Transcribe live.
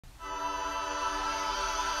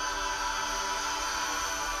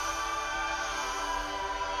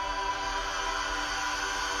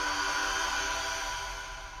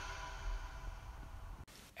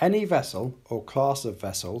Any vessel or class of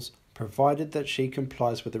vessels, provided that she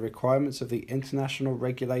complies with the requirements of the International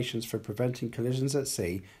Regulations for Preventing Collisions at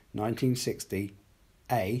Sea, 1960,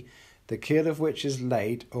 A, the keel of which is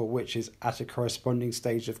laid or which is at a corresponding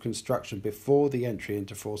stage of construction before the entry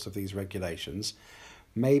into force of these regulations,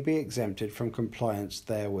 may be exempted from compliance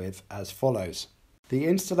therewith as follows. The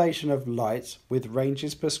installation of lights with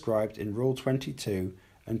ranges prescribed in Rule 22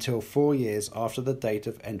 until 4 years after the date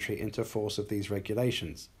of entry into force of these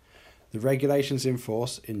regulations. The regulations in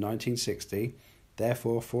force in 1960,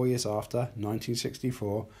 therefore 4 years after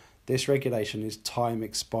 1964, this regulation is time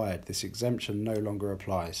expired. This exemption no longer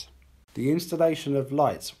applies. The installation of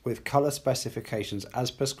lights with colour specifications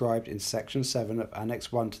as prescribed in Section 7 of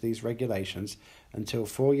Annex I to these regulations until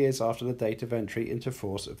 4 years after the date of entry into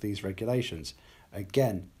force of these regulations.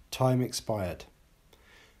 Again, time expired.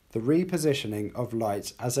 The repositioning of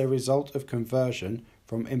lights as a result of conversion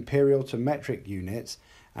from imperial to metric units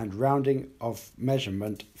and rounding of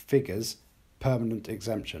measurement figures, permanent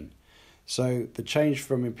exemption. So the change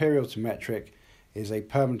from imperial to metric is a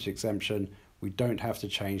permanent exemption. We don't have to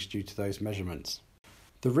change due to those measurements.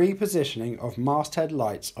 The repositioning of masthead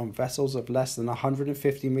lights on vessels of less than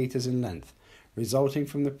 150 metres in length, resulting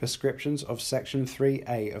from the prescriptions of Section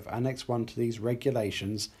 3A of Annex I to these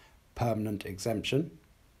regulations, permanent exemption.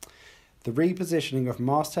 The repositioning of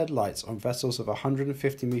masthead lights on vessels of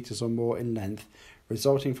 150 metres or more in length,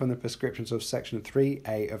 resulting from the prescriptions of Section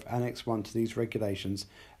 3A of Annex I to these regulations,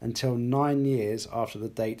 until 9 years after the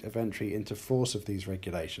date of entry into force of these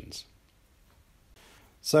regulations.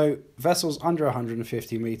 So, vessels under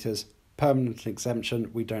 150 metres, permanent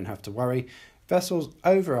exemption, we don't have to worry. Vessels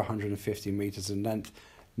over 150 metres in length,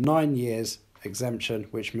 9 years exemption,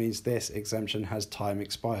 which means this exemption has time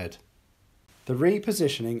expired. The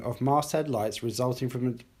repositioning of masthead lights resulting from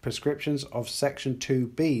the prescriptions of Section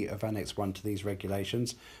 2B of Annex I to these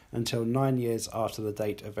regulations until 9 years after the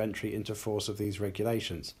date of entry into force of these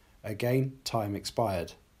regulations. Again, time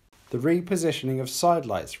expired. The repositioning of side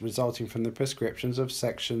lights resulting from the prescriptions of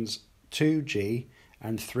Sections 2G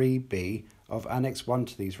and 3B of Annex I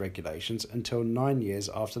to these regulations until 9 years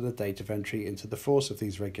after the date of entry into the force of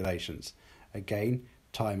these regulations. Again,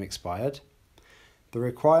 time expired. The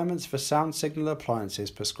requirements for sound signal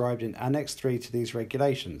appliances prescribed in Annex III to these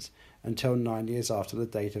regulations until 9 years after the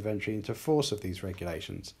date of entry into force of these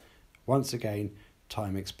regulations. Once again,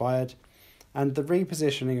 time expired. And the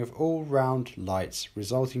repositioning of all round lights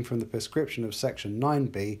resulting from the prescription of Section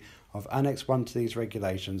 9B of Annex I to these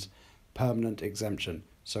regulations, permanent exemption.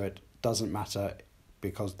 So it doesn't matter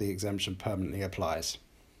because the exemption permanently applies.